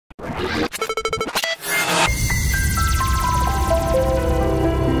Ban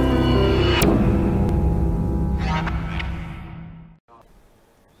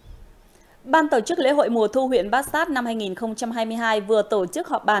tổ chức lễ hội mùa thu huyện Bát Xát năm 2022 vừa tổ chức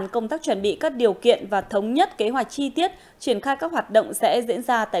họp bàn công tác chuẩn bị các điều kiện và thống nhất kế hoạch chi tiết triển khai các hoạt động sẽ diễn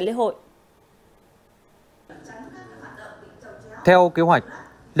ra tại lễ hội. Theo kế hoạch,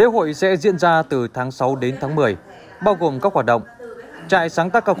 lễ hội sẽ diễn ra từ tháng 6 đến tháng 10, bao gồm các hoạt động trại sáng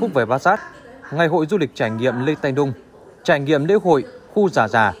tác ca khúc về Bát Xát, ngày hội du lịch trải nghiệm Lê Tây Nung, trải nghiệm lễ hội khu Già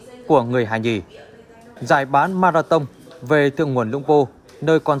Già của người Hà Nhì, giải bán marathon về thượng nguồn Lũng Pô,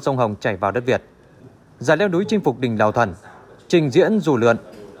 nơi con sông Hồng chảy vào đất Việt, giải leo núi chinh phục đỉnh Lào Thần, trình diễn dù lượn,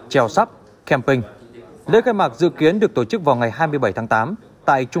 chèo sắp, camping. Lễ khai mạc dự kiến được tổ chức vào ngày 27 tháng 8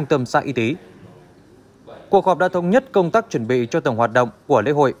 tại trung tâm xã Y Tý. Cuộc họp đã thống nhất công tác chuẩn bị cho từng hoạt động của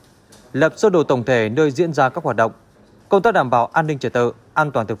lễ hội, lập sơ đồ tổng thể nơi diễn ra các hoạt động, công tác đảm bảo an ninh trật tự,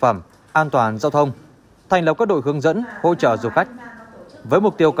 an toàn thực phẩm, an toàn giao thông, thành lập các đội hướng dẫn hỗ trợ du khách. Với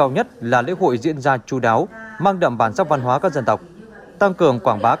mục tiêu cao nhất là lễ hội diễn ra chu đáo, mang đậm bản sắc văn hóa các dân tộc, tăng cường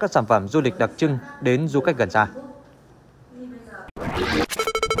quảng bá các sản phẩm du lịch đặc trưng đến du khách gần xa.